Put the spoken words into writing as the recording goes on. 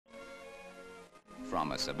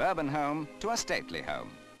from a suburban home to a stately home.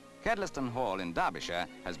 Kedleston Hall in Derbyshire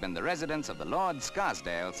has been the residence of the Lord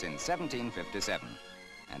Scarsdale since 1757.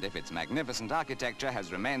 And if its magnificent architecture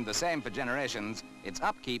has remained the same for generations, its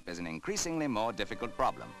upkeep is an increasingly more difficult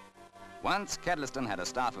problem. Once, Kedleston had a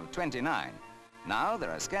staff of 29. Now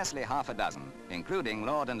there are scarcely half a dozen, including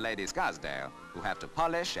Lord and Lady Scarsdale, who have to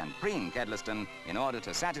polish and preen Kedleston in order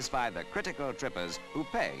to satisfy the critical trippers who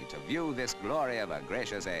pay to view this glory of a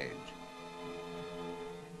gracious age.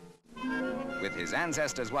 With his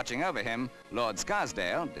ancestors watching over him, Lord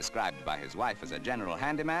Scarsdale, described by his wife as a general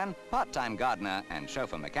handyman, part-time gardener and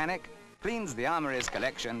chauffeur mechanic, cleans the armory's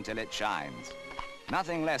collection till it shines.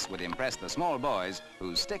 Nothing less would impress the small boys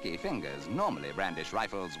whose sticky fingers normally brandish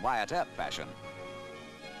rifles Wyatt Earp fashion.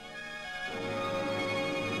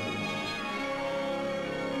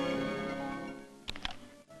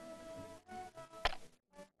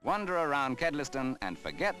 Wander around Kedleston and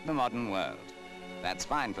forget the modern world. That's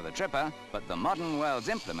fine for the tripper, but the modern world's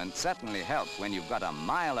implements certainly help when you've got a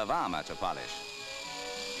mile of armour to polish.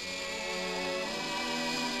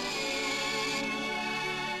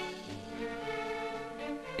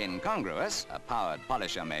 Incongruous, a powered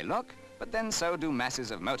polisher may look, but then so do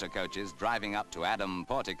masses of motor coaches driving up to Adam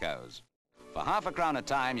porticos. For half a crown a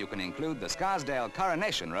time, you can include the Scarsdale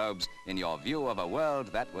coronation robes in your view of a world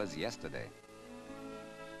that was yesterday.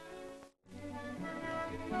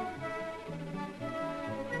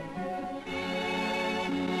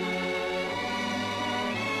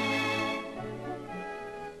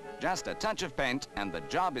 Just a touch of paint and the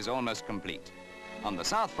job is almost complete. On the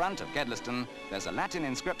south front of Kedleston, there's a Latin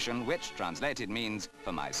inscription which, translated, means,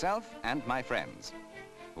 "For myself and my friends."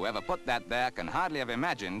 Whoever put that there can hardly have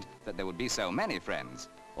imagined that there would be so many friends,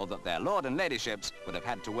 or that their lord and ladyships would have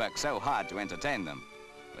had to work so hard to entertain them.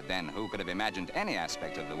 But then who could have imagined any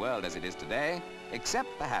aspect of the world as it is today,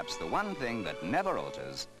 except perhaps the one thing that never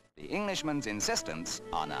alters, the Englishman's insistence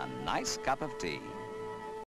on a nice cup of tea.